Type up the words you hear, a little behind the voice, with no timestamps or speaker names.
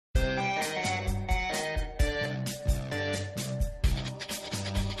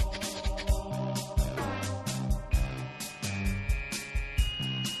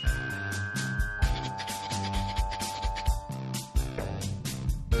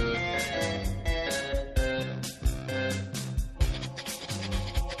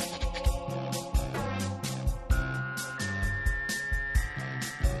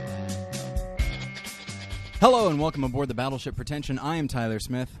Hello and welcome aboard the Battleship Pretension. I am Tyler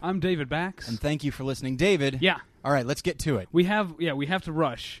Smith. I'm David Bax. And thank you for listening. David. Yeah. All right, let's get to it. We have to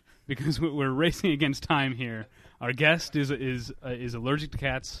rush because we're racing against time here. Our guest is allergic to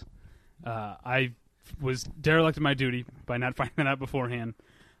cats. I was derelict in my duty by not finding that out beforehand.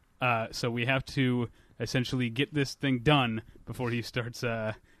 So we have to essentially get this thing done before he starts,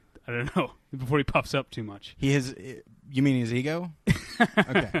 before he puffs up too much. You mean his ego?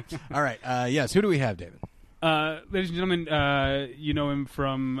 Okay. All right. Yes, who do we have, David? Ladies and gentlemen, you know him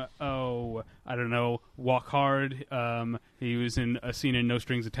from, Walk Hard. He was in a scene in No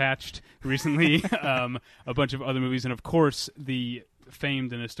Strings Attached recently, a bunch of other movies, and of course, the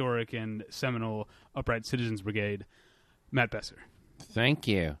famed and historic and seminal Upright Citizens Brigade, Matt Besser. Thank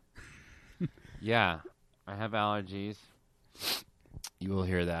you. Yeah, I have allergies. You will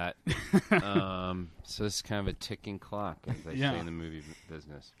hear that. So it's kind of a ticking clock, as they say in the movie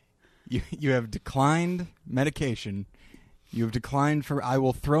business. You have declined medication. You have declined for. I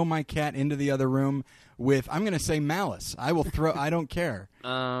will throw my cat into the other room with. I'm going to say malice. I will throw. I don't care.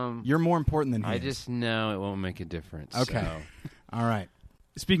 You're more important than he I is. just know it won't make a difference. Okay. So. All right.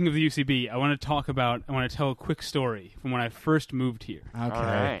 Speaking of the UCB, I want to tell a quick story from when I first moved here. Okay. All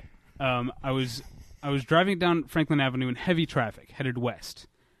right. I was driving down Franklin Avenue in heavy traffic, headed west,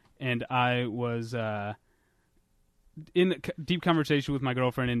 and I was in deep conversation with my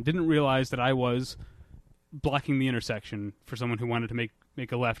girlfriend and didn't realize that I was blocking the intersection for someone who wanted to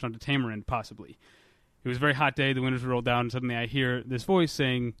make a left onto Tamarind, possibly. It was a very hot day, the windows were rolled down, and suddenly I hear this voice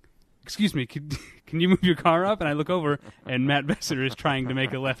saying, "Excuse me, can you move your car up?" And I look over, and Matt Besser is trying to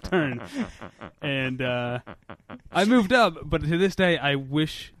make a left turn. And I moved up, but to this day, I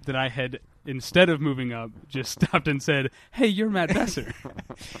wish that I had, instead of moving up, just stopped and said, "Hey, you're Matt Besser."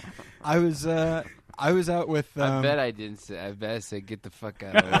 I was out with. I bet I didn't say. I bet I said, "Get the fuck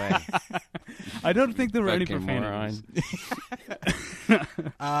out of the way." I don't think there were any Fucking profanities.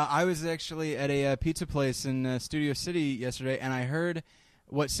 I was actually at a pizza place in Studio City yesterday, and I heard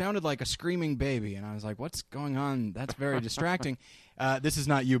what sounded like a screaming baby, and I was like, "What's going on? That's very distracting." This is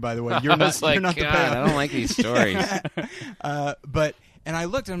not you, by the way. You're not. Like, you're not God, the payoff. I don't like these stories. And I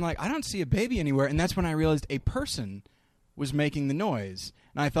looked, and I'm like, I don't see a baby anywhere, and that's when I realized a person was making the noise,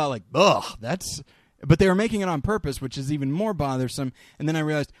 and I thought, like, ugh, that's. But they were making it on purpose, which is even more bothersome. And then I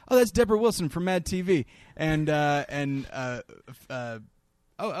realized, oh, that's Deborah Wilson from Mad TV,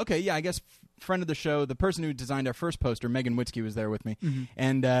 okay, yeah, I guess friend of the show, the person who designed our first poster, Megan Witzke, was there with me,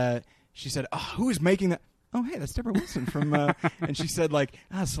 and she said, "Oh, who is making that?" "Oh, hey, that's Deborah Wilson from." And she said, "Like,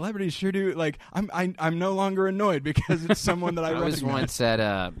 celebrities sure do." Like, I'm no longer annoyed because it's someone that I recognize. was once at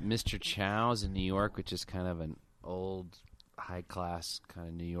Mr. Chow's in New York, which is kind of an old, high-class kind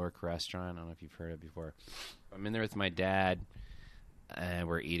of New York restaurant. I don't know if you've heard of it before. I'm in there with my dad, and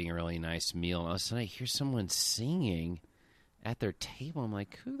we're eating a really nice meal. And all of a sudden, I hear someone singing at their table. I'm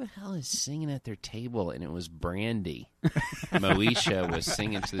like, who the hell is singing at their table? And it was Brandy. Moesha was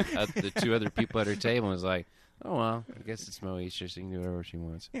singing to the two other people at her table. And I was like, oh, well, I guess it's Moesha. She can do whatever she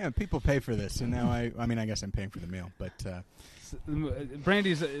wants. Yeah, people pay for this, and now I guess I'm paying for the meal. But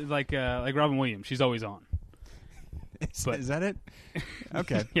Brandy's like Robin Williams. She's always on. Is that it?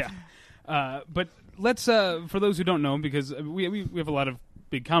 Okay. Yeah. But let's, for those who don't know, because we have a lot of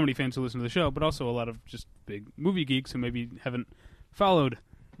big comedy fans who listen to the show, but also a lot of just big movie geeks who maybe haven't followed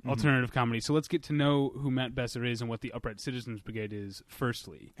alternative comedy. So let's get to know who Matt Besser is and what the Upright Citizens Brigade is,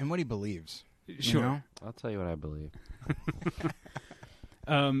 firstly. And what he believes. Sure. You know? I'll tell you what I believe.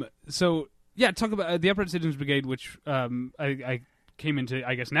 Talk about the Upright Citizens Brigade, which I came into,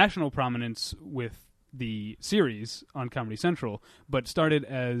 I guess, national prominence with the series on Comedy Central, but started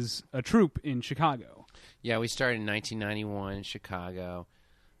as a troupe in Chicago. Yeah, we started in 1991 in Chicago.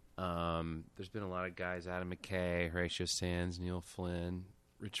 There's been a lot of guys, Adam McKay, Horatio Sands, Neil Flynn,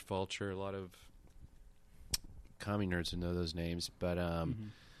 Rich Fulcher, a lot of comedy nerds who know those names. But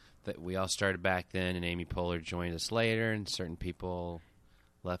that we all started back then, and Amy Poehler joined us later, and certain people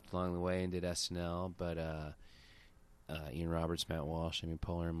left along the way and did SNL. But Ian Roberts, Matt Walsh, Amy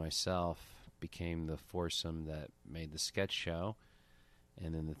Poehler, and myself became the foursome that made the sketch show,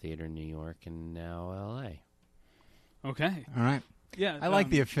 and then the theater in New York, and now L.A. Okay. All right. Yeah, I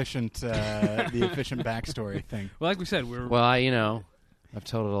like the efficient backstory thing. Well, like we said, I've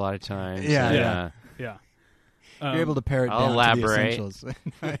told it a lot of times. Yeah. You're able to pare it I'll down elaborate. to the essentials.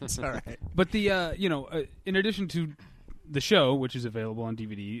 It's all right. But the in addition to the show, which is available on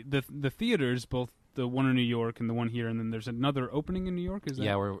DVD, the theaters, both the one in New York and the one here, and then there's another opening in New York. Is that?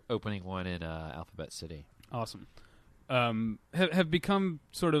 Yeah, we're opening one in Alphabet City. Awesome. Have become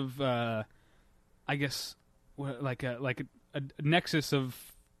sort of, I guess, like a nexus of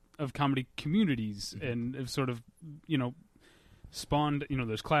of comedy communities and have sort of, spawned,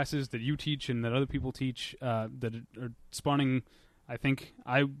 there's classes that you teach and that other people teach that are spawning, I think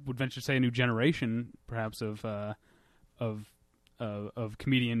I would venture to say, a new generation perhaps of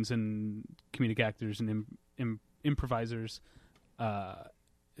comedians and comedic actors and improvisers.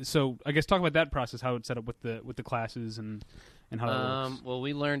 So I guess talk about that process, how it's set up with the classes and how that works. Well,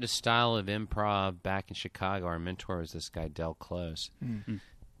 we learned a style of improv back in Chicago. Our mentor was this guy, Del Close. Mm-hmm.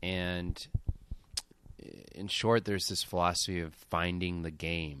 And in short, there's this philosophy of finding the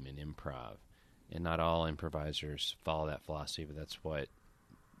game in improv. And not all improvisers follow that philosophy, but that's what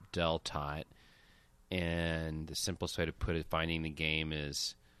Del taught. And the simplest way to put it, finding the game,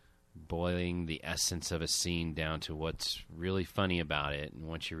 is boiling the essence of a scene down to what's really funny about it. And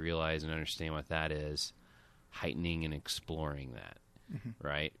once you realize and understand what that is, heightening and exploring that,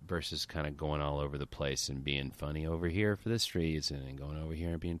 right? Versus kind of going all over the place and being funny over here for this reason and going over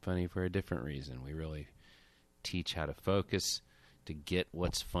here and being funny for a different reason. We really teach how to focus, to get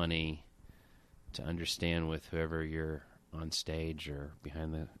what's funny, to understand with whoever you're on stage or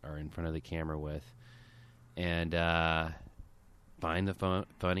or in front of the camera with, and find the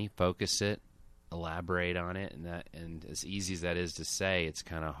funny, focus it, elaborate on it, and as easy as that is to say, it's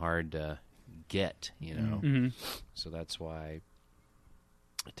kind of hard to get, Mm-hmm. So that's why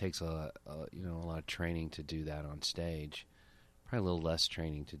it takes a lot of training to do that on stage. Probably a little less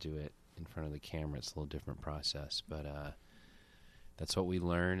training to do it in front of the camera. It's a little different process, but that's what we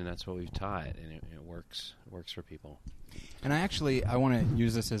learn and that's what we've taught, and it works. It works for people. And I want to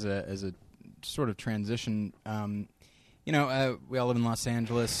use this as a sort of transition. We all live in Los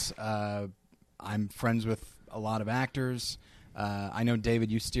Angeles. I'm friends with a lot of actors. I know,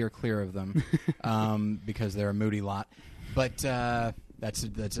 David, you steer clear of them because they're a moody lot. But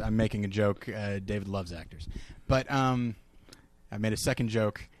that's I'm making a joke. David loves actors. But I made a second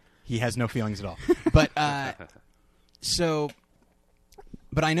joke. He has no feelings at all. But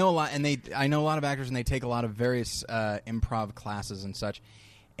but I know a lot, and I know a lot of actors, and they take a lot of various improv classes and such.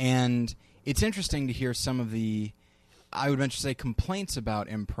 And it's interesting to hear some of the, I would venture to say, complaints about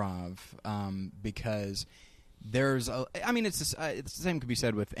improv because there's it's the same could be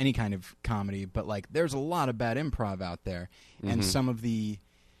said with any kind of comedy, but like there's a lot of bad improv out there, and some of the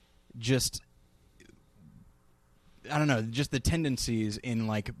just the tendencies in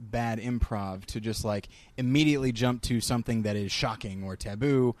like bad improv to just like immediately jump to something that is shocking or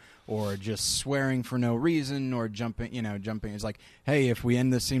taboo, or just swearing for no reason, or jumping. It's like, hey, if we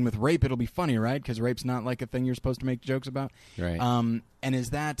end this scene with rape, it'll be funny, right? Because rape's not like a thing you're supposed to make jokes about, right? And is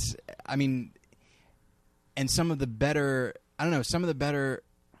that? And some of the better,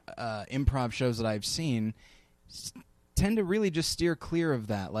 improv shows that I've seen tend to really just steer clear of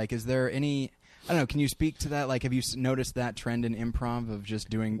that. Like, is there any? I don't know. Can you speak to that? Like, have you noticed that trend in improv of just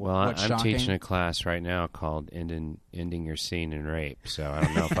doing what's shocking? I'm teaching a class right now called ending your scene in rape. So I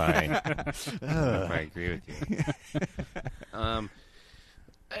don't know if I agree with you.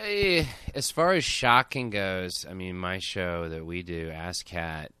 As far as shocking goes, my show that we do, Ask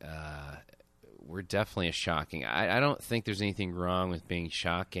Cat, we're definitely a shocking. I don't think there's anything wrong with being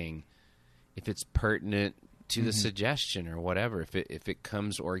shocking if it's pertinent to the suggestion or whatever. If it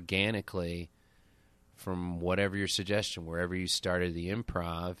comes organically from whatever your suggestion, wherever you started the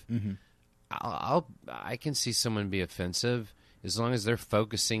improv, I can see someone be offensive as long as they're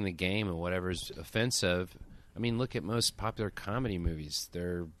focusing the game on whatever's offensive. Look at most popular comedy movies;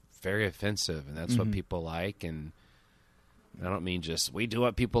 they're very offensive, and that's what people like. And I don't mean just we do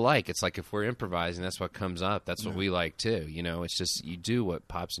what people like. It's like if we're improvising, that's what comes up. That's what we like too. It's just you do what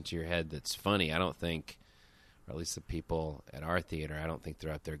pops into your head that's funny. I don't think, or at least the people at our theater, I don't think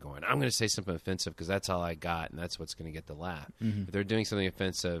they're out there going, I'm going to say something offensive because that's all I got and that's what's going to get the laugh. If they're doing something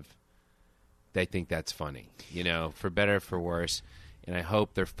offensive, they think that's funny, for better or for worse. And I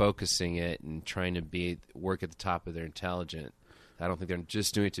hope they're focusing it and trying to work at the top of their intelligence. I don't think they're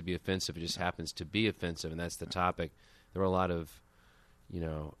just doing it to be offensive. It just happens to be offensive, and that's the topic. There were a lot of,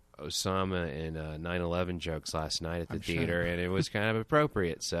 Osama and 9/11 jokes last night at the theater, and it was kind of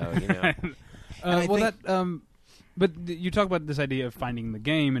appropriate. So, But you talk about this idea of finding the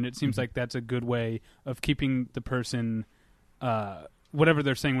game, and it seems like that's a good way of keeping the person, whatever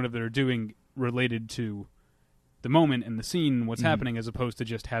they're saying, whatever they're doing, related to the moment and the scene, what's happening, as opposed to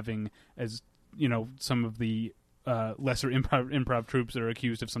just having, as some of the lesser improv troupes are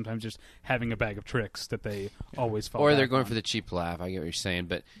accused of sometimes just having a bag of tricks that they always follow. Or they're going for the cheap laugh. I get what you're saying,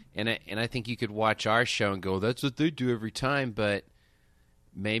 but and I think you could watch our show and go, that's what they do every time, but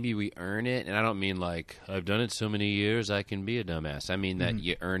maybe we earn it, and I don't mean like I've done it so many years I can be a dumbass. I mean that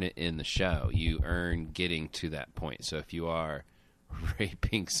you earn it in the show. You earn getting to that point. So if you are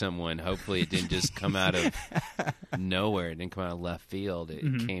raping someone. Hopefully, it didn't just come out of nowhere. It didn't come out of left field.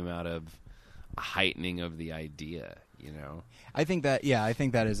 It came out of a heightening of the idea. I think that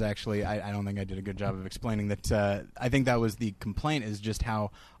is actually. I don't think I did a good job of explaining that. I think that was the complaint, is just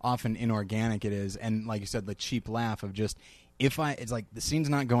how often inorganic it is, and like you said, the cheap laugh of just it's like the scene's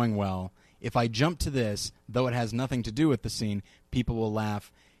not going well. If I jump to this, though it has nothing to do with the scene, people will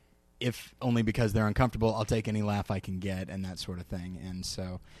laugh. If only because they're uncomfortable, I'll take any laugh I can get, and that sort of thing. And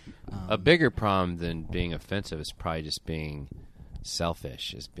so, a bigger problem than being offensive is probably just being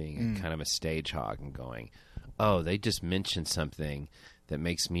selfish, is being kind of a stage hog and going, "Oh, they just mentioned something that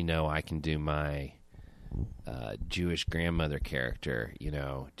makes me know I can do my Jewish grandmother character,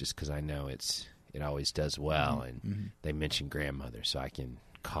 just because I know it always does well, and they mention grandmother, so I can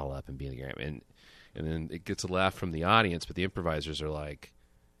call up and be the grandmother." And then it gets a laugh from the audience, but the improvisers are like,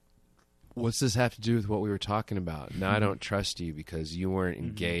 "What's this have to do with what we were talking about? Now I don't trust you because you weren't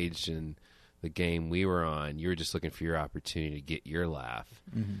engaged in the game we were on. You were just looking for your opportunity to get your laugh."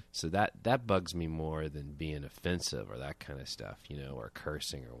 So that bugs me more than being offensive or that kind of stuff, or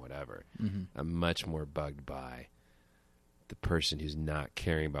cursing or whatever. I'm much more bugged by the person who's not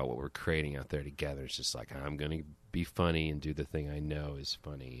caring about what we're creating out there together. It's just like, I'm going to be funny and do the thing I know is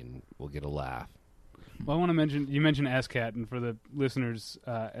funny, and we'll get a laugh. Well, I want to mention, you mentioned ASCAT, and for the listeners,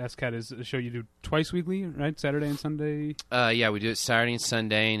 ASCAT is a show you do twice weekly, right? Saturday and Sunday? Yeah, we do it Saturday and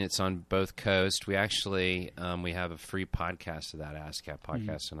Sunday, and it's on both coasts. We actually we have a free podcast of that ASCAT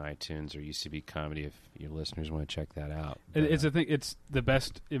podcast on iTunes or UCB Comedy if your listeners want to check that out. It's a thing. It's the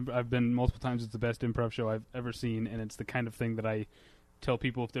best. I've been multiple times. It's the best improv show I've ever seen, and it's the kind of thing that I tell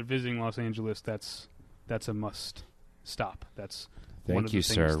people if they're visiting Los Angeles, that's a must stop. That's one of the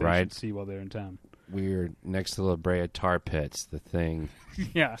things they should see while they're in town. We're next to La Brea Tar Pits, the thing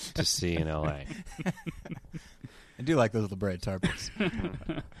to see in L.A. I do like those La Brea Tar Pits.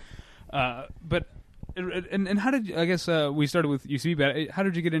 But how did I guess we started with UCB, but how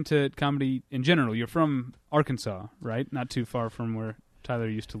did you get into comedy in general? You're from Arkansas, right? Not too far from where Tyler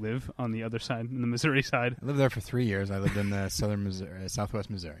used to live, on the other side, in the Missouri side. I lived there for 3 years. I lived in the southwest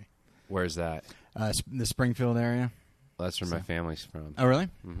Missouri. Where's that? The Springfield area. Well, that's where my family's from. Oh, really?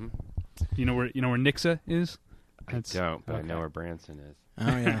 Mm-hmm. You know where Nixa is? I don't, but I know where Branson is.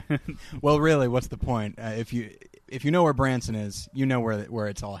 Oh yeah. Well, really, what's the point? If you know where Branson is, you know where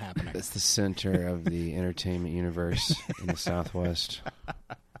it's all happening. It's the center of the entertainment universe in the Southwest.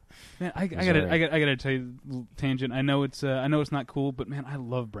 Man, I gotta tell you, tangent. I know it's not cool, but man, I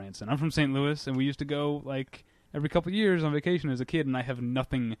love Branson. I'm from St. Louis, and we used to go like every couple of years on vacation as a kid, and I have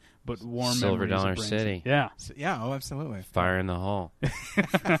nothing but warm Silver memories Dollar of Branson. City. Yeah. Oh, absolutely. Fire in the hole.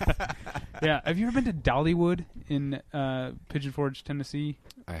 Yeah. Have you ever been to Dollywood in Pigeon Forge, Tennessee?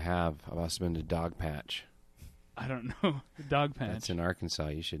 I have. I've also been to Dog Patch. I don't know. The Dog Patch. That's in Arkansas.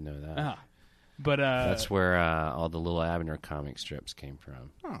 You should know that. Ah. But that's where all the Little Abner comic strips came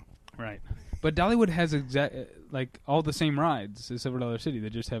from. Oh. Right. But Dollywood has like all the same rides as Silver Dollar City. They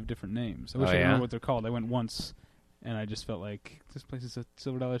just have different names. I wish I remember what they're called. I went once, and I just felt like this place is a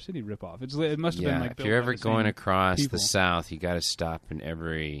Silver Dollar City ripoff. It must have been like. If you're ever going across the South, you got to stop in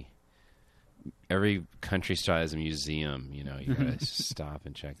every country style has a museum. You got to stop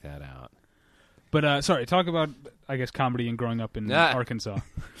and check that out. But sorry, talk about comedy and growing up in Arkansas.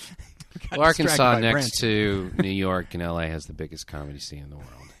 Well, Arkansas next to New York and L.A. has the biggest comedy scene in the world.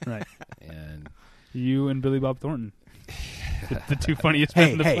 Right. And you and Billy Bob Thornton, the two funniest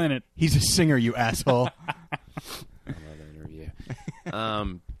men on the planet. He's a singer, you asshole. I love that interview.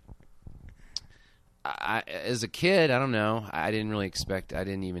 As a kid, I don't know. I didn't really expect. I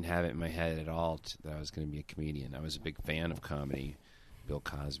didn't even have it in my head at all that I was going to be a comedian. I was a big fan of comedy, Bill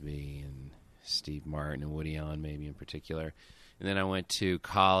Cosby and Steve Martin and Woody Allen, maybe in particular. And then I went to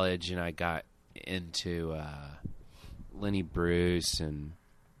college and I got into Lenny Bruce and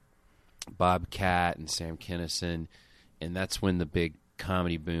Bob Catt and Sam Kinison, and that's when the big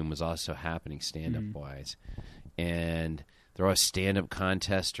comedy boom was also happening stand-up wise. And there was a stand-up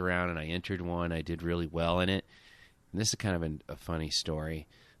contest around, and I entered one. I did really well in it. And this is kind of a funny story.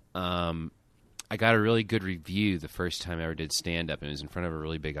 I got a really good review the first time I ever did stand-up, and it was in front of a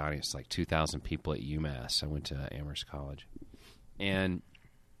really big audience, like 2,000 people at UMass. I went to Amherst College. And,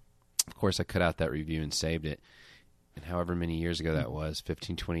 of course, I cut out that review and saved it. And however many years ago that was,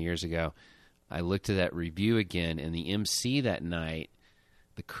 15, 20 years ago, I looked at that review again, and the MC that night,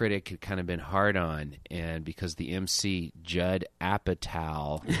 the critic had kind of been hard on, and because the MC, Judd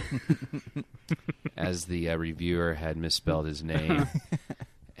Apatow, as the reviewer had misspelled his name,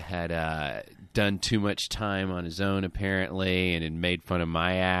 had done too much time on his own, apparently, and had made fun of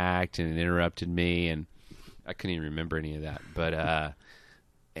my act and interrupted me, and I couldn't even remember any of that. But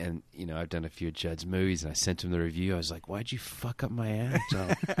and I've done a few of Judd's movies, and I sent him the review. I was like, "Why'd you fuck up my act?"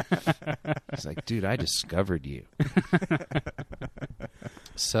 He's like, "Dude, I discovered you."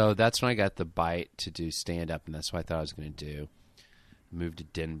 So that's when I got the bite to do stand up, and that's what I thought I was going to do. Moved to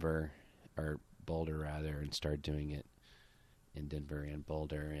Denver, or Boulder rather, and started doing it in Denver and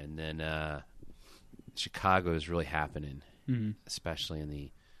Boulder, and then Chicago was really happening, especially in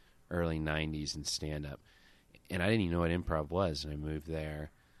the early '90s in stand up. And I didn't even know what improv was, and I moved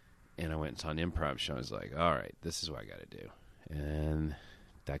there, and I went and saw an improv show. I was like, all right, this is what I got to do. And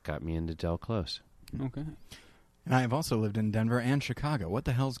that got me into Del Close. Okay. And I have also lived in Denver and Chicago. What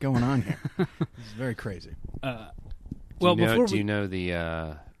the hell's going on here? This is very crazy. Well, do you know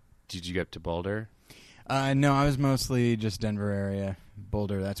the? Did you go up to Boulder? No, I was mostly just Denver area.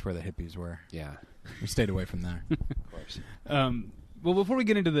 Boulder, that's where the hippies were. Yeah, we stayed away from there. Of course. Well, before we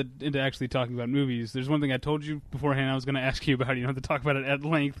get into actually talking about movies, there's one thing I told you beforehand I was going to ask you about. You don't have to talk about it at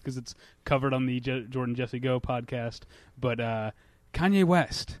length because it's covered on the Jordan Jesse Go podcast. But Kanye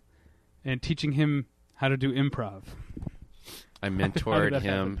West and teaching him how to do improv. I mentored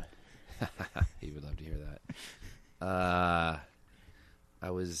him. He would love to hear that. I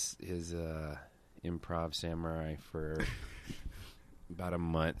was his improv samurai for about a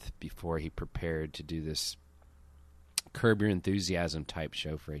month before he prepared to do this Curb Your Enthusiasm type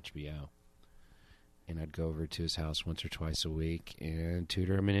show for HBO. And I'd go over to his house once or twice a week and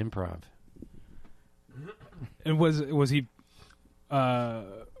tutor him in improv. And was he how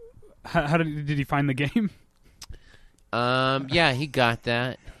did he find the game? Yeah, he got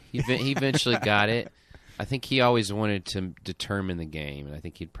that. He eventually got it. I think he always wanted to determine the game, and I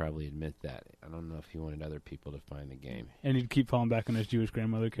think he'd probably admit that. I don't know if he wanted other people to find the game. And he'd keep falling back on his Jewish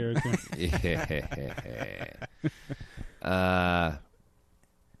grandmother character.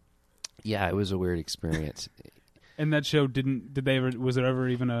 Yeah, it was a weird experience. And that show was there ever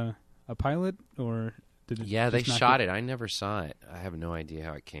even a pilot, or did it? Yeah, they shot it. I never saw it. I have no idea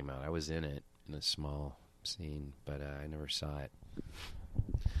how it came out. I was in it in a small scene, but I never saw it.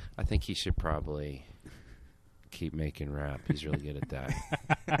 I think he should probably keep making rap. He's really good at that.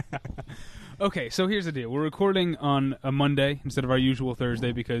 Okay, so here's the deal. We're recording on a Monday instead of our usual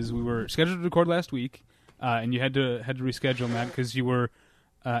Thursday because we were scheduled to record last week, and you had to reschedule, Matt, because you were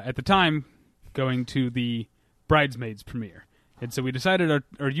at the time going to the Bridesmaids premiere. And so we decided,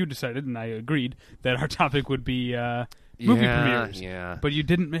 or you decided, and I agreed, that our topic would be movie premieres. Yeah. But you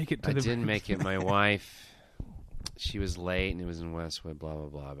didn't make it to I didn't make it. My wife, she was late, and it was in Westwood, blah, blah,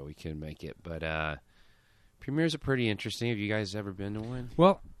 blah, but we couldn't make it. But premieres are pretty interesting. Have you guys ever been to one?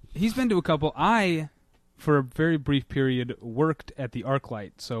 Well, he's been to a couple. I, for a very brief period, worked at the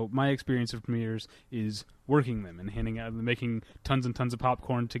ArcLight. So my experience of premieres is working them and handing out, making tons and tons of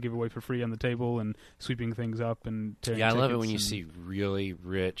popcorn to give away for free on the table and sweeping things up and tearing I love it when tickets you see really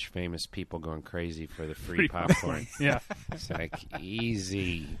rich, famous people going crazy for the free popcorn. Yeah. It's like,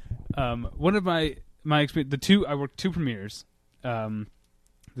 easy. One of my experience, I worked two premieres.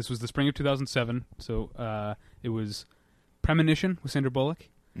 This was the spring of 2007, so it was Premonition with Sandra Bullock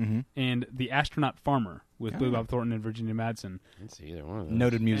and The Astronaut Farmer with Billy Bob Thornton and Virginia Madsen. I didn't see either one of those.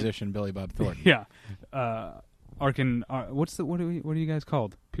 Noted musician Billy Bob Thornton. Yeah. What are you guys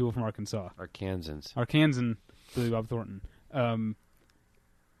called? People from Arkansas. Arkansans. Arkansan Billy Bob Thornton. Now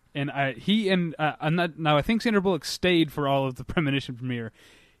I think Sandra Bullock stayed for all of the Premonition premiere.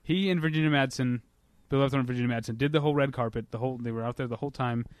 He and Virginia Madsen, Billy Bob Thornton and Virginia Madsen, did the whole red carpet. They were out there the whole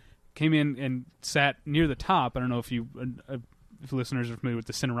time. Came in and sat near the top. I don't know if listeners are familiar with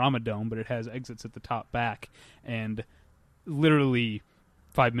the Cinerama Dome, but it has exits at the top back. And literally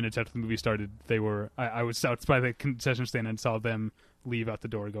 5 minutes after the movie started, I was out by the concession stand and saw them leave out the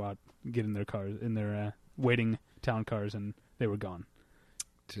door, go out, get in their cars, in their waiting town cars, and they were gone.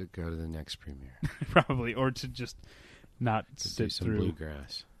 To go to the next premiere. Probably, or to just not to sit do some through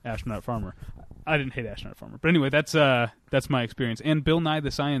bluegrass. Astronaut Farmer. I didn't hate Astronaut Farmer, but anyway, that's my experience. And Bill Nye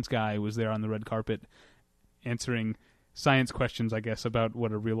the Science Guy was there on the red carpet, answering science questions, I guess, about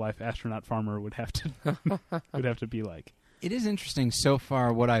what a real life astronaut farmer would have to be like. It is interesting so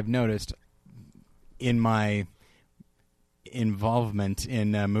far what I've noticed in my involvement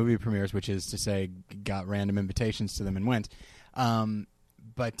in movie premieres, which is to say, got random invitations to them and went.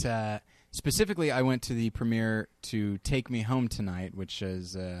 But specifically, I went to the premiere to Take Me Home Tonight, which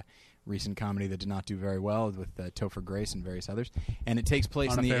is a recent comedy that did not do very well with Topher Grace and various others. And it takes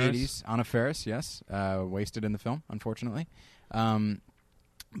place in the 80s. Anna Faris, yes. Wasted in the film, unfortunately.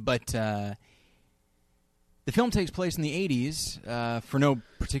 But the film takes place in the 80s for no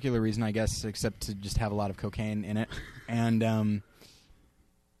particular reason, I guess, except to just have a lot of cocaine in it. And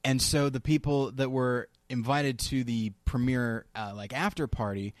so the people that were invited to the premiere like after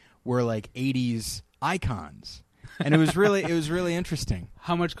party were like 80s icons, and it was really interesting.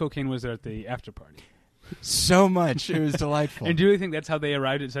 How much cocaine was there at the after party? So much. It was delightful. And do you think that's how they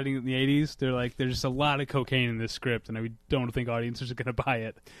arrived at setting it in the 80s? They're like, there's just a lot of cocaine in this script, and we don't think audiences are going to buy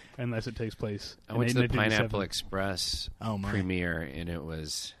it unless it takes place. I went to the Pineapple Express premiere, and it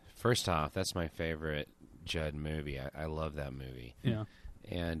was, first off, that's my favorite Judd movie. I love that movie. Yeah.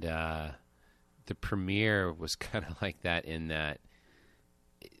 And the premiere was kind of like that in that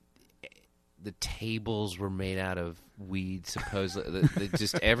the tables were made out of weed, supposedly.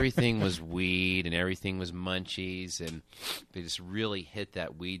 Just everything was weed and everything was munchies, and they just really hit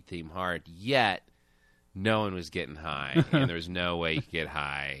that weed theme hard. Yet, no one was getting high, and there was no way you could get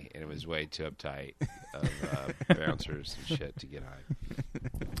high, and it was way too uptight of bouncers and shit to get high.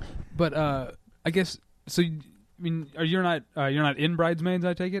 But I guess so. I mean, you're not in Bridesmaids,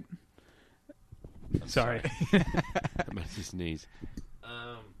 I take it. Sorry. I'm about to sneeze.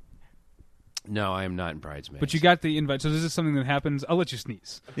 No, I am not in Bridesmaids. But you got the invite, so this is something that happens. I'll let you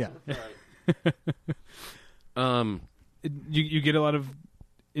sneeze. Yeah. You get a lot of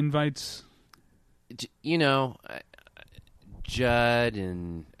invites. You know, Judd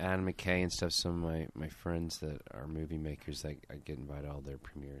and Adam McKay and stuff. Some of my friends that are movie makers, I get invited to all their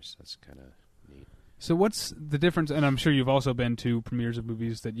premieres. That's kind of neat. So what's the difference? And I'm sure you've also been to premieres of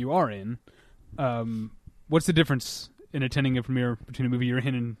movies that you are in. What's the difference in attending a premiere between a movie you're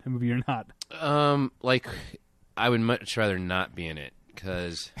in and a movie you're not? Like, I would much rather not be in it,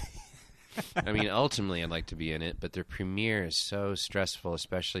 because, I mean, ultimately I'd like to be in it, but the premiere is so stressful,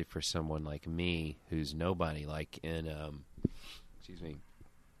 especially for someone like me, who's nobody. Like in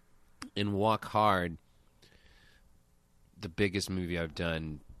Walk Hard, the biggest movie I've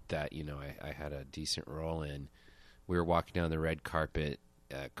done that, you know, I had a decent role in, we were walking down the red carpet,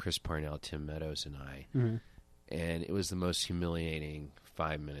 Chris Parnell, Tim Meadows, and I, and it was the most humiliating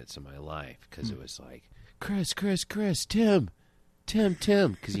 5 minutes of my life, because it was like, Chris, Tim,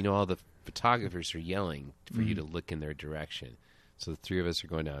 because, you know, all the photographers are yelling for you to look in their direction. So the three of us are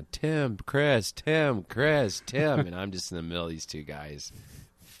going down, Tim, Chris, Tim, and I'm just in the middle of these two guys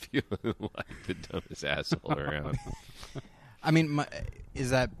feeling like the dumbest asshole around. I mean, I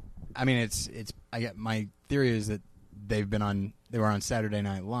get my theory is that they were on Saturday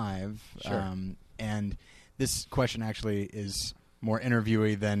Night Live, Sure. And this question actually is more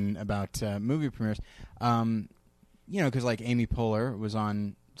interviewee than about movie premieres. You know, because like Amy Poehler was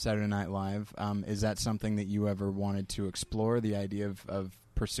on Saturday Night Live. Is that something that you ever wanted to explore, the idea of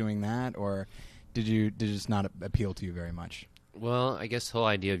pursuing that, or did it just not appeal to you very much? Well, I guess the whole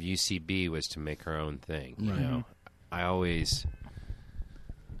idea of UCB was to make her own thing. Right. You know, I always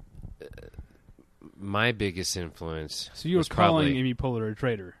my biggest influence. So you were calling Amy Poehler a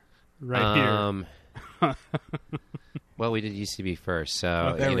traitor, right here. Well, we did UCB first,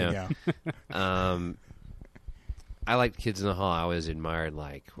 so there you we know. go. I liked Kids in the Hall. I always admired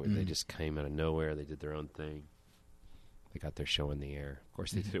where they just came out of nowhere. They did their own thing. They got their show in the air. Of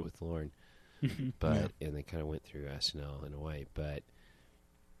course, they did it with Lauren, but and they kind of went through SNL in a way. But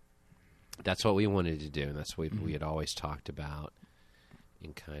that's what we wanted to do, and that's what we had always talked about,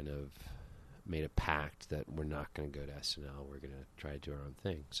 and kind of made a pact that we're not going to go to SNL. We're going to try to do our own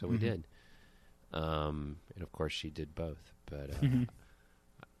thing. So we did. And of course, she did both. But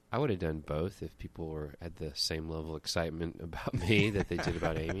I would have done both if people had the same level of excitement about me that they did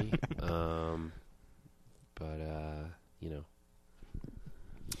about Amy. You know.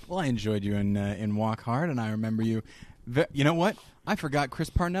 Well, I enjoyed you in Walk Hard, and I remember you. You know what? I forgot Chris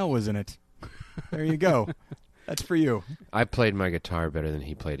Parnell was in it. There you go. That's for you. I played my guitar better than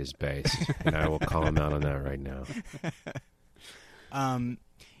he played his bass, and I will call him out on that right now.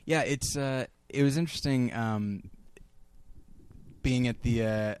 Yeah, it was interesting being at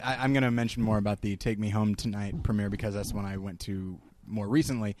the. I'm going to mention more about the Take Me Home Tonight premiere because that's one I went to more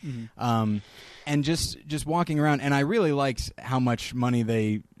recently, and just walking around, and I really liked how much money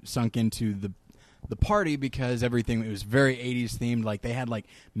they sunk into the party because everything, it was very 80s themed. Like they had like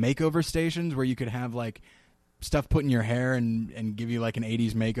makeover stations where you could have like stuff put in your hair and give you like an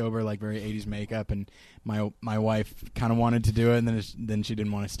 80s makeover, like very 80s makeup. And my wife kind of wanted to do it, and then she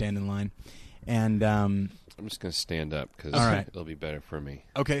didn't want to stand in line. And I'm just going to stand up because it'll be better for me.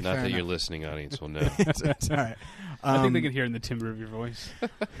 Okay, not fair that enough. your listening audience will know. It's all right. I think they can hear in the timbre of your voice.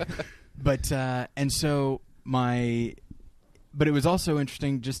 But and so but it was also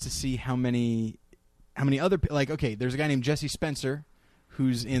interesting just to see how many other, like, okay, there's a guy named Jesse Spencer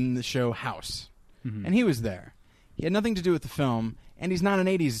who's in the show House, and he was there. He had nothing to do with the film, and he's not an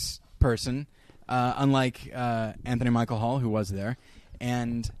 80s person, unlike Anthony Michael Hall, who was there.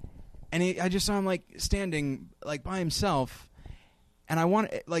 And and I just saw him like standing like by himself, and I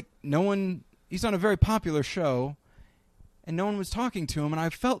want like no one. He's on a very popular show, and no one was talking to him, and I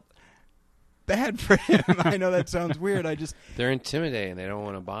felt bad for him. I know that sounds weird. They're intimidating. They don't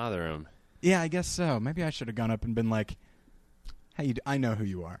want to bother him. Yeah, I guess so. Maybe I should have gone up and been like, "Hey, I know who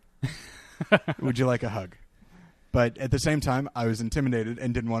you are. Would you like a hug?" But at the same time, I was intimidated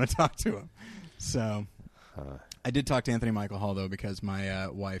and didn't want to talk to him. So I did talk to Anthony Michael Hall though, because my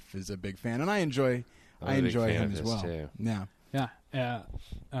wife is a big fan, and I enjoy him as well. Too. Yeah. Yeah.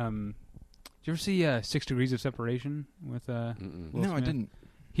 Did you ever see 6 Degrees of Separation with Will No, Smith? I didn't.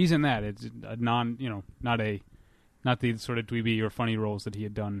 He's in that. It's a not the sort of dweeby or funny roles that he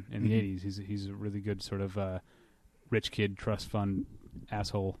had done in the 80s. He's a really good sort of rich kid, trust fund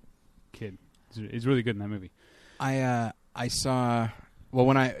asshole kid. He's really good in that movie. I saw. Well,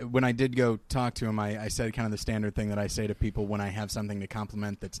 when I did go talk to him, I said kind of the standard thing that I say to people when I have something to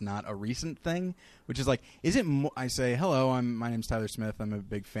compliment that's not a recent thing, which is like, is it? I say, hello, my name's Tyler Smith. I'm a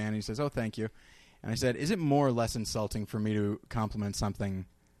big fan. And he says, oh, thank you. And I said, is it more or less insulting for me to compliment something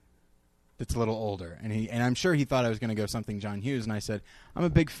that's a little older? And I'm sure he thought I was going to go something John Hughes. And I said, I'm a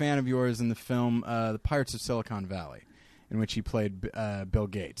big fan of yours in the film The Pirates of Silicon Valley, in which he played Bill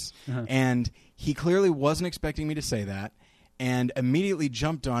Gates. Uh-huh. And he clearly wasn't expecting me to say that. And immediately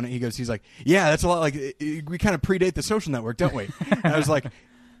jumped on it. He's like, yeah, that's a lot like we kind of predate The Social Network, don't we? And I was like,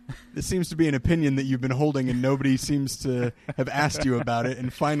 this seems to be an opinion that you've been holding and nobody seems to have asked you about it.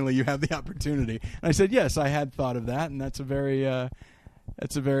 And finally you have the opportunity. And I said, yes, I had thought of that. And that's a very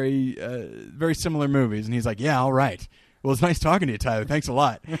similar movies. And he's like, yeah, all right. Well, it's nice talking to you, Tyler. Thanks a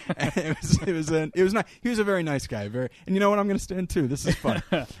lot. It was nice. He was a very nice guy. And you know what? I'm going to stand too. This is fun.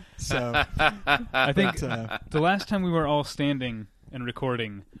 So I think the last time we were all standing and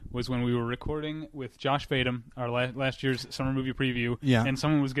recording was when we were recording with Josh Fadem, our last year's summer movie preview. Yeah. And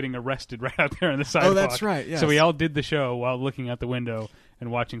someone was getting arrested right out there on the sidewalk. Oh, that's right. Yes. So we all did the show while looking out the window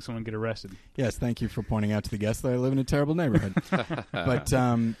and watching someone get arrested. Yes. Thank you for pointing out to the guests that I live in a terrible neighborhood.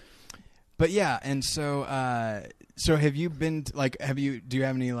 But yeah, and so have you been do you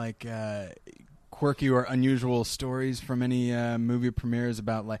have any like quirky or unusual stories from any movie premieres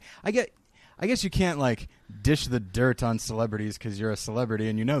about like I guess you can't like dish the dirt on celebrities because you're a celebrity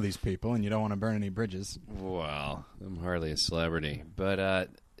and you know these people and you don't want to burn any bridges. Well, I'm hardly a celebrity, but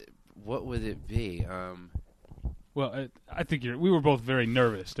what would it be? Well, I think we were both very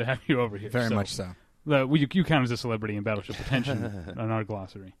nervous to have you over here. Very much so. You count as a celebrity in Battleship Pretension on our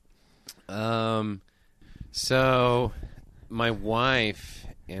glossary. So my wife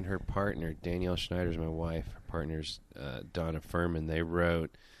and her partner, Danielle Schneider's my wife, her partner's Donna Furman, they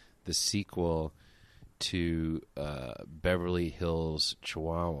wrote the sequel to Beverly Hills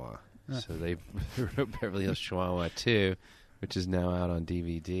Chihuahua. So they wrote Beverly Hills Chihuahua 2, which is now out on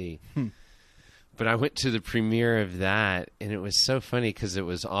DVD. But I went to the premiere of that, and it was so funny because it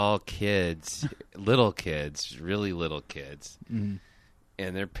was all kids, little kids, really little kids. Mm-hmm.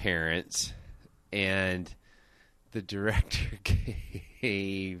 And their parents, and the director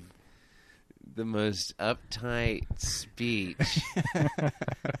gave the most uptight speech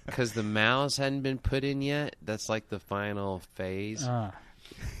because the mouths hadn't been put in yet. That's like the final phase. And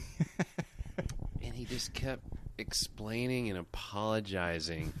he just kept explaining and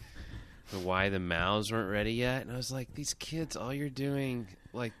apologizing for why the mouths weren't ready yet. And I was like, these kids, all you're doing,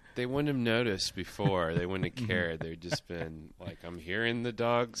 like, they wouldn't have noticed before. They wouldn't have cared. They'd just been like, I'm hearing the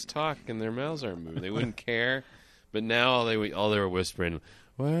dogs talk and their mouths aren't moving. They wouldn't care. But now all they were whispering,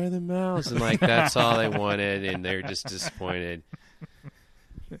 where are the mouths? And like, that's all they wanted, and they're just disappointed.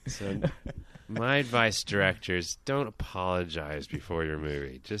 So my advice, directors, don't apologize before your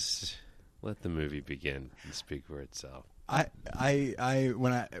movie. Just let the movie begin and speak for itself. When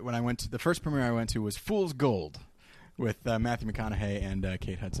I went to the first premiere I went to was Fool's Gold with Matthew McConaughey and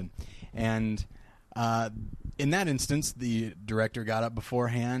Kate Hudson. And in that instance, the director got up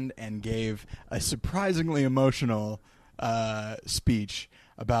beforehand and gave a surprisingly emotional speech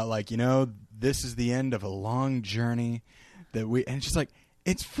about, like, you know, this is the end of a long journey that and it's just like,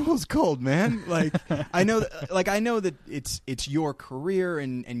 it's Fool's Gold, man. Like, I know that it's your career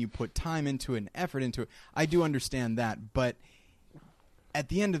and you put time into it and effort into it. I do understand that, but at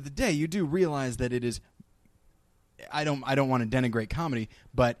the end of the day, you do realize that it is. I don't want to denigrate comedy,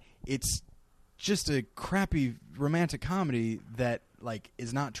 but it's just a crappy romantic comedy that, like,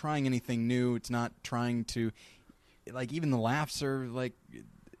 is not trying anything new. It's not trying to, like, even the laughs are like.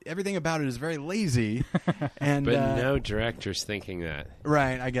 Everything about it is very lazy, and but no director's thinking that.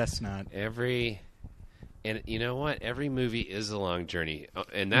 Right, I guess not. Every And you know what? Every movie is a long journey.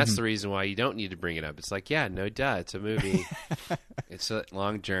 And that's the reason why you don't need to bring it up. It's like, yeah, no duh. It's a movie. It's a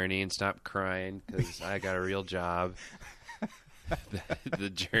long journey. And stop crying because I got a real job. The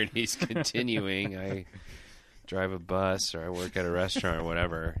journey's continuing. I drive a bus or I work at a restaurant or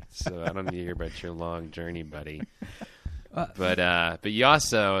whatever. So I don't need to hear about your long journey, buddy. But you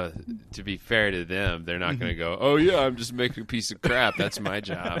also, to be fair to them, they're not going to go, oh, yeah, I'm just making a piece of crap. That's my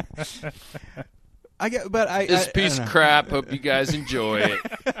job. This piece of crap. Hope you guys enjoy it.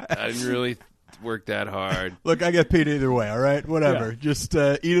 I didn't really work that hard. Look, I get paid either way, all right? Whatever. Yeah. Just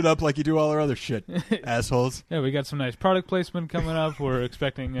eat it up like you do all our other shit, assholes. Yeah, we got some nice product placement coming up. We're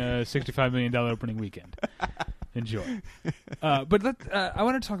expecting a $65 million opening weekend. Enjoy. But I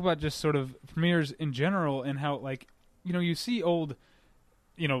want to talk about just sort of premieres in general and how, like, you know, you see old,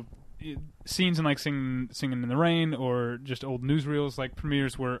 you know, scenes in like Singing in the Rain or just old newsreels. Like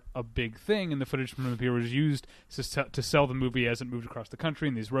premieres were a big thing, and the footage from the premiere was used to sell the movie as it moved across the country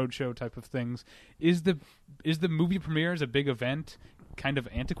in these roadshow type of things. Is the movie premiere as a big event kind of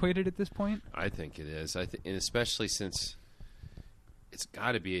antiquated at this point? I think it is. And especially since it's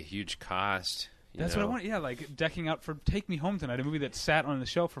got to be a huge cost. That's what I want. Yeah, like decking out for Take Me Home Tonight, a movie that sat on the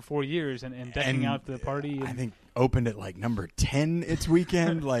shelf for 4 years, and decking out the party. And I think opened at like number 10 its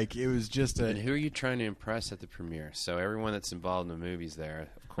weekend. Like it was just And who are you trying to impress at the premiere? So everyone that's involved in the movies there,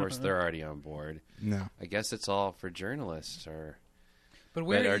 of course, they're already on board. No, I guess it's all for journalists. But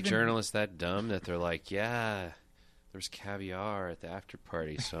are journalists that dumb that they're like, yeah, there's caviar at the after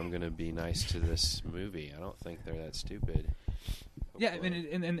party, so I'm going to be nice to this movie? I don't think they're that stupid. Yeah, I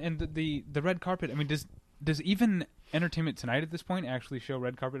mean, and the red carpet. I mean, does even Entertainment Tonight at this point actually show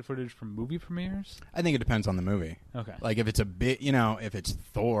red carpet footage from movie premieres? I think it depends on the movie. Okay, like if it's a bit, you know, if it's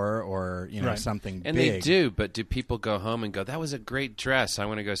Thor or something and big. They do, but do people go home and go, "That was a great dress. I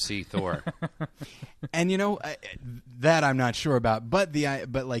want to go see Thor"? And you know that I'm not sure about, but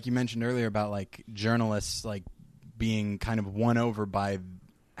like you mentioned earlier about like journalists like being kind of won over by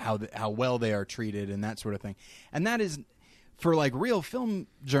how well they are treated and that sort of thing, and that is. For like real film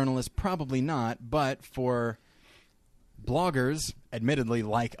journalists, probably not, but for bloggers, admittedly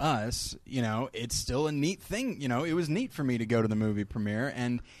like us, you know, it's still a neat thing. You know, it was neat for me to go to the movie premiere,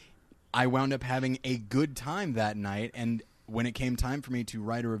 and I wound up having a good time that night. And when it came time for me to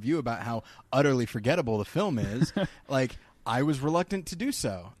write a review about how utterly forgettable the film is, like I was reluctant to do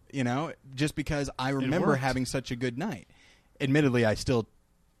so, you know, just because I remember having such a good night. Admittedly, I still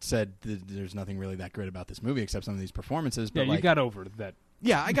said there's nothing really that great about this movie except some of these performances. But yeah, you got over that.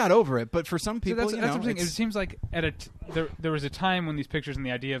 Yeah, I got over it. But for some people, that's what I'm saying. It seems like there was a time when these pictures and the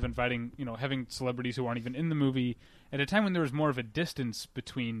idea of inviting, you know, having celebrities who aren't even in the movie, at a time when there was more of a distance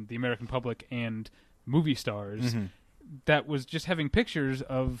between the American public and movie stars, that was just having pictures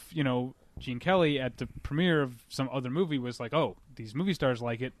of, you know, Gene Kelly at the premiere of some other movie was like, oh, these movie stars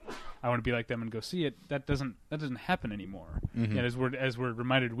like it, I want to be like them and go see it. That doesn't happen anymore. And as we're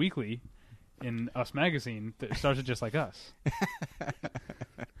reminded weekly in Us Magazine, the stars are just like us.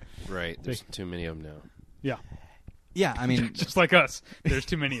 Right. There's too many of them now. Yeah. Yeah, I mean, just like us. There's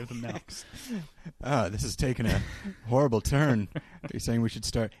too many of them now. Oh, this is taking a horrible turn. You're saying we should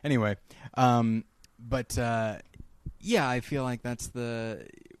start anyway. Yeah, I feel like that's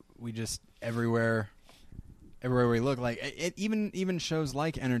we just everywhere we look, like even shows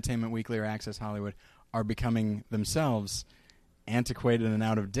like Entertainment Weekly or Access Hollywood are becoming themselves antiquated and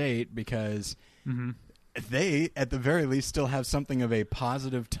out of date because they, at the very least, still have something of a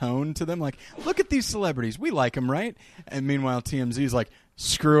positive tone to them. Like, look at these celebrities, we like them, right? And meanwhile, TMZ is like,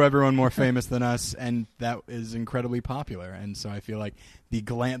 screw everyone more famous than us, and that is incredibly popular. And so I feel like the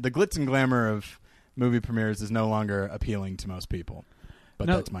glitz and glamour of movie premieres is no longer appealing to most people. But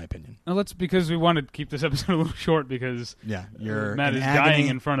that's my opinion. Now because we wanted to keep this episode a little short because Matt is dying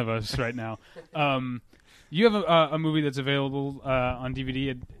in front of us right now. You have a movie that's available on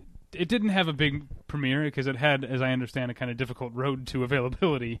DVD. It didn't have a big premiere because it had, as I understand, a kind of difficult road to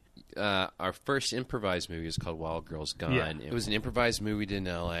availability. Our first improvised movie is called Wild Girls Gone. Yeah. It was an improvised movie we did in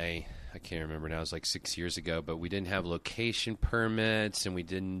L.A. I can't remember now. It was like 6 years ago. But we didn't have location permits, and we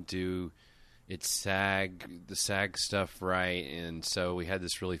didn't do the SAG stuff right. And so we had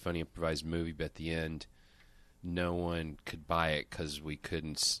this really funny improvised movie, but at the end, no one could buy it because we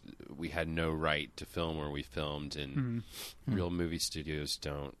had no right to film where we filmed, and real movie studios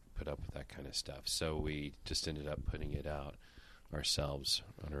don't put up with that kind of stuff. So we just ended up putting it out ourselves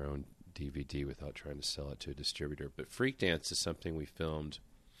on our own DVD without trying to sell it to a distributor. But Freak Dance is something we filmed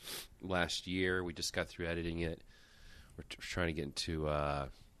last year. We just got through editing it. We're trying to get into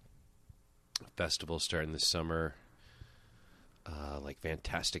festivals starting this summer. like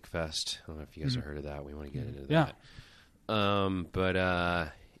Fantastic Fest. I don't know if you guys have heard of that. We want to get into Yeah.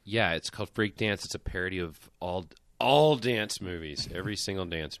 that. Yeah, it's called Freak Dance. It's a parody of all dance movies, every single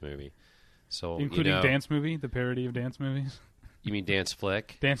dance movie. So Including Dance Movie, the parody of dance movies? You mean Dance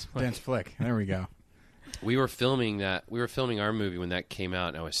Flick? Dance Flick. Dance flick. There we go. We were filming that. We were filming our movie when that came out,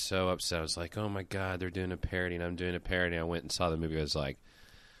 and I was so upset. I was like, "Oh my god, they're doing a parody, and I'm doing a parody." I went and saw the movie. I was like,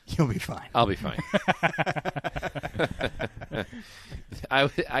 You'll be fine. "I'll be fine."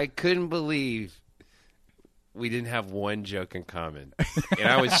 I couldn't believe we didn't have one joke in common, and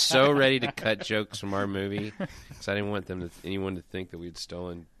I was so ready to cut jokes from our movie because I didn't want anyone to think that we'd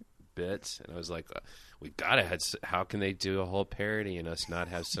stolen bits. And I was like, "We gotta have. How can they do a whole parody and us not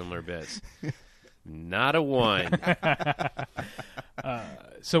have similar bits?" Not a one.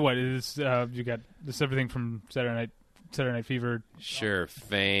 So what is you got this everything from Saturday Night Fever? Sure,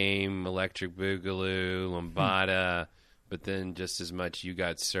 Fame, Electric Boogaloo, Lambada, but then just as much You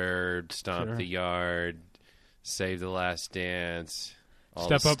Got Served, Stomp the Yard, Save the Last Dance, all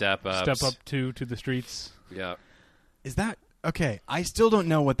Step the Up, Step-Ups. Step Up 2 to the Streets. Yeah. Is that okay? I still don't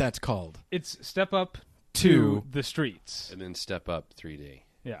know what that's called. It's Step Up To to the Streets. And then Step Up 3D.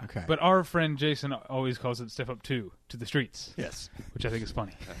 Yeah. Okay. But our friend Jason always calls it Step Up 2 to the Streets, Yes. which I think is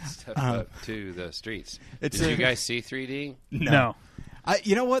funny. Step Up to the Streets. It's Did you guys see 3D? No.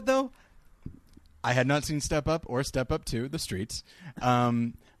 You know what though? I had not seen Step Up or Step Up to the Streets,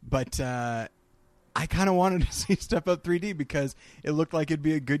 but I kind of wanted to see Step Up 3D because it looked like it'd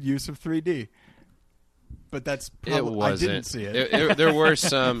be a good use of 3D. But that's It wasn't. I didn't see it. There were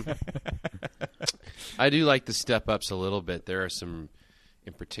some. I do like the Step Ups a little bit. There are some.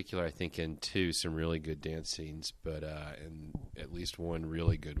 In particular, I think in 2, some really good dance scenes, but in at least one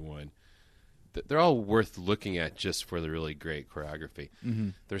really good one. They're all worth looking at just for the really great choreography. Mm-hmm.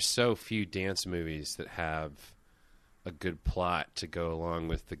 There's so few dance movies that have a good plot to go along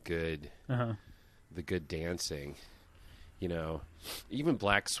with the good dancing. You know, even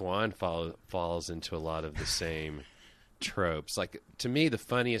Black Swan falls into a lot of the same tropes. Like, to me, the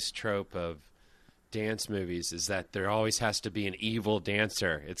funniest trope of dance movies is that there always has to be an evil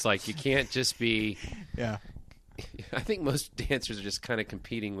dancer. It's like you can't just be. Yeah. I think most dancers are just kind of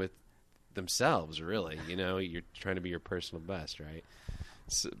competing with themselves, really. You know, you're trying to be your personal best, right?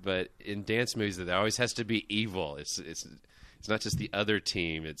 But in dance movies, there always has to be evil. It's not just the other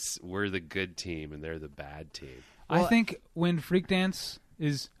team. We're the good team and they're the bad team. I think when Freak Dance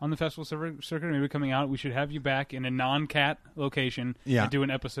is on the festival circuit, maybe coming out, we should have you back in a non-cat location and do an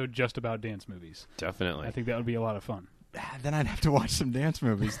episode just about dance movies. Definitely. I think that would be a lot of fun. Then I'd have to watch some dance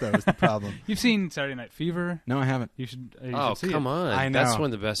movies, though, is the problem. You've seen Saturday Night Fever? No, I haven't. You should see come it. on. I know. That's one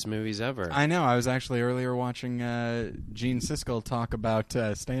of the best movies ever. I know. I was actually earlier watching Gene Siskel talk about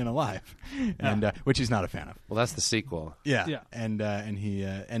Staying Alive, and which he's not a fan of. Well, that's the sequel. Yeah. Yeah. And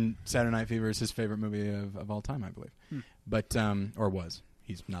Saturday Night Fever is his favorite movie of all time, I believe. But or was.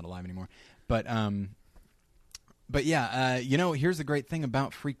 He's not alive anymore. But yeah, here's the great thing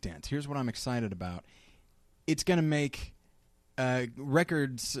about Freak Dance. Here's what I'm excited about. It's going to make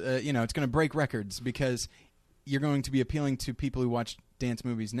records, it's going to break records because you're going to be appealing to people who watch dance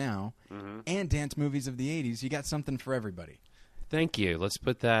movies now and dance movies of the 80s. You got something for everybody. Thank you. Let's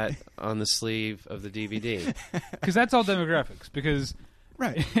put that on the sleeve of the DVD. Because that's all demographics. Because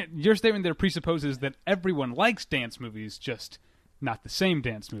your statement there presupposes that everyone likes dance movies, just not the same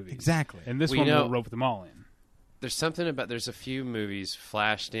dance movies. Exactly. And this one will rope them all in. There's a few movies,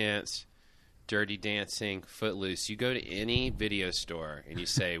 Flashdance, Dirty Dancing, Footloose. You go to any video store and you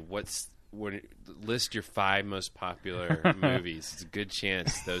say, list your 5 most popular movies. It's a good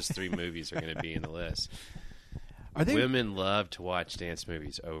chance those 3 movies are going to be in the list. Women love to watch dance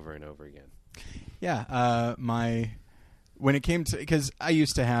movies over and over again. Yeah, when it came to, because I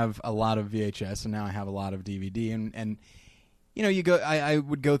used to have a lot of VHS and now I have a lot of DVD, and I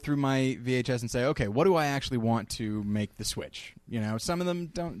would go through my VHS and say, okay, what do I actually want to make the switch? Some of them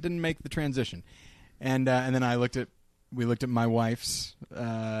didn't make the transition, and then we looked at my wife's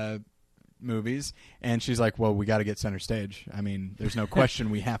movies, and she's like, well, we got to get Center Stage. I mean, there's no question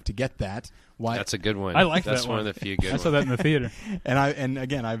we have to get that. Why? That's a good one. I like That's that one one. of the few good ones. I saw that in the theater. and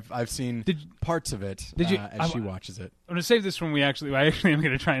again, I've seen parts of it as she watches it. I'm going to save this when I actually am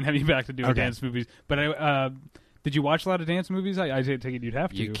going to try and have you back to do dance movies. But did you watch a lot of dance movies? I take it you'd have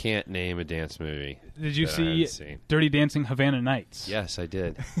to. You can't name a dance movie. Did you see Dirty Dancing Havana Nights? Yes, I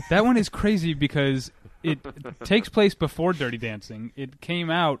did. That one is crazy because it takes place before Dirty Dancing. It came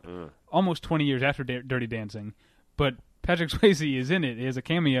out almost 20 years after Dirty Dancing, but Patrick Swayze is in it. He has a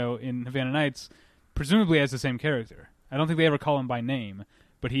cameo in Havana Nights, presumably as the same character. I don't think they ever call him by name,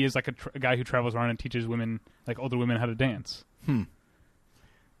 but he is like a guy who travels around and teaches women, like older women, how to dance.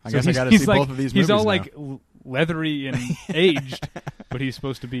 I So guess I he's- got to he's see like- both of these movies He's all now. like leathery and aged, but he's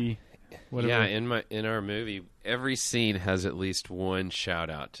supposed to be whatever. Yeah, in our movie, every scene has at least one shout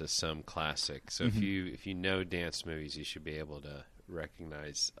out to some classic. So if you know dance movies, you should be able to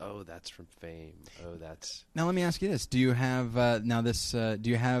recognize. Oh, that's from Fame. Oh, that's. Now let me ask you this: do you have do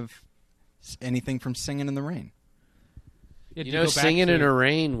you have anything from Singin' in the Rain? Yeah, You to know, go back Singin' to- in the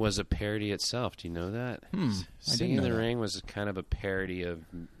Rain was a parody itself. Do you know that? I didn't Singin' know in the that. Rain was kind of a parody of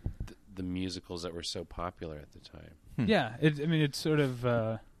the musicals that were so popular at the time. Yeah, it's sort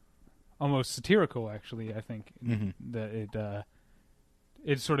of almost satirical, actually. I think that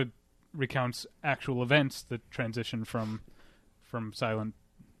it sort of recounts actual events that transition from silent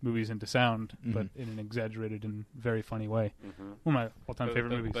movies into sound, but in an exaggerated and very funny way. One of my all-time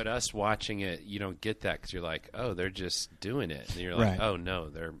favorite movies. But us watching it, you don't get that because you're like, oh, they're just doing it. And you're like, Right. oh, no,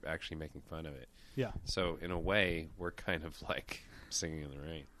 they're actually making fun of it. Yeah. So, in a way, we're kind of like Singing in the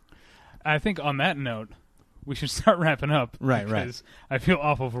Rain. I think on that note, we should start wrapping up. Right. Because I feel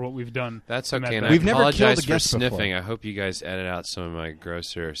awful for what we've done. That's Matt okay. And I Besser. We've never killed apologize a for guest before. sniffing. I hope you guys edit out some of my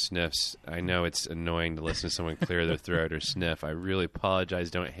grosser sniffs. I know it's annoying to listen to someone clear their throat or sniff. I really apologize.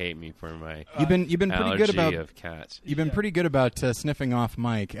 Don't hate me for my You've been pretty allergy good about of cats. You've been pretty good about sniffing off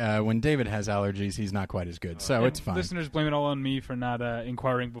Mike. When David has allergies, he's not quite as good, so And it's fine. Listeners blame it all on me for not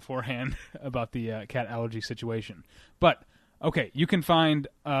inquiring beforehand about the cat allergy situation. But, okay, you can find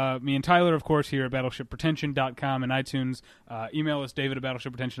me and Tyler, of course, here at BattleshipPretension.com and iTunes. Email us, David at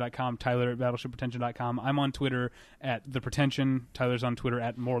BattleshipPretension.com, Tyler at BattleshipPretension.com. I'm on Twitter at The Pretension. Tyler's on Twitter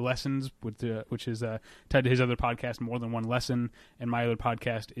at More Lessons, which is tied to his other podcast, More Than One Lesson. And my other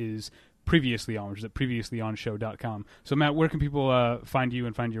podcast is Previously On, which is at PreviouslyOnShow.com. So, Matt, where can people find you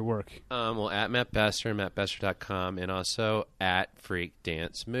and find your work? Well, at Matt Besser, MattBesser.com, and also at Freak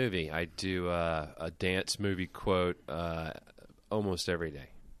Dance Movie. I do a dance movie quote almost every day.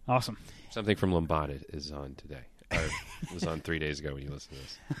 Awesome. Something from Lombada is on today. Or it was on 3 days ago when you listened to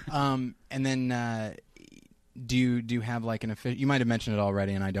this. And then, do you have like an official? You might have mentioned it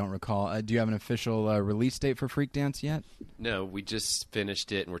already, and I don't recall. Do you have an official release date for Freak Dance yet? No, we just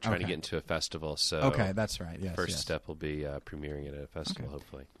finished it, and we're trying to get into a festival. So Okay, that's right. Yes. first yes. step will be premiering it at a festival,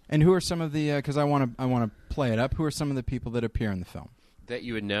 hopefully. And who are some of the? Because I want to play it up. Who are some of the people that appear in the film? That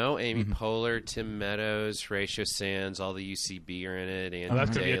you would know: Amy Poehler, Tim Meadows, Horatio Sands, all the UCB are in it. Andy That's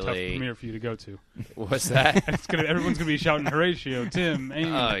going to be a tough Daly. premiere for you to go to. What's that? Everyone's going to be shouting Horatio, Tim, Amy.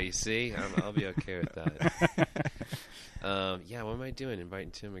 Oh, you see, I'll be okay with that. Yeah, what am I doing?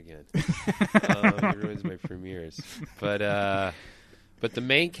 Inviting Tim again? It ruins my premieres. But the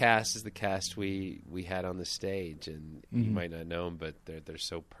main cast is the cast we had on the stage, and you might not know them, but they're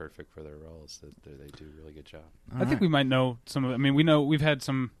so perfect for their roles that they do a really good job. I think we might know some of it. I mean, we know we've had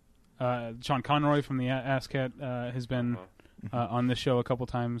some. Sean Conroy from the ASCAT has been on this show a couple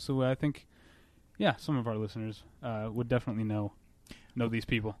times, so I think, some of our listeners would definitely know these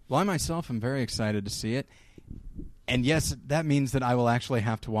people. Well, I myself am very excited to see it. And yes, that means that I will actually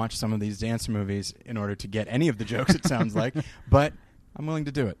have to watch some of these dance movies in order to get any of the jokes, it sounds like. But I'm willing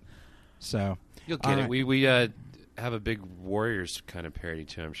to do it. So You'll get it. We have a big Warriors kind of parody,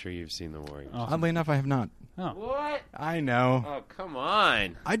 too. I'm sure you've seen the Warriors. Oddly enough, I have not. Oh. What? I know. Oh, come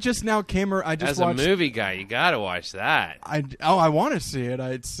on. I just now came. I just As watched. a movie guy, you got to watch that. I want to see it.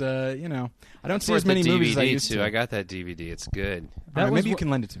 It's I don't see Worth as many the movies as I DVD, used too. to. I got that DVD. It's good. All right, was maybe you wh- can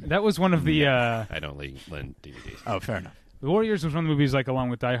lend it to me. That was one of the. I don't lend DVDs. Oh, fair enough. The Warriors was one of the movies, like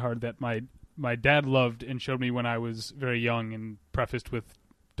along with Die Hard, that my dad loved and showed me when I was very young, and prefaced with,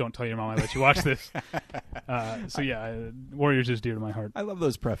 "Don't tell your mom I let you watch this." Warriors is dear to my heart. I love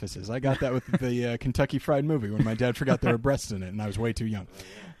those prefaces. I got that with the Kentucky Fried Movie when my dad forgot there were breasts in it, and I was way too young.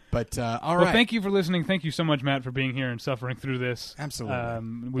 But all right. Well, thank you for listening. Thank you so much, Matt, for being here and suffering through this. Absolutely.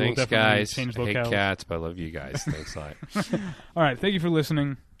 We will Thanks, definitely guys. change I hate locales. cats, but I love you guys. Thanks a lot. All right. Thank you for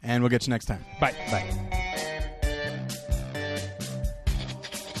listening. And we'll get you next time. Bye. Bye.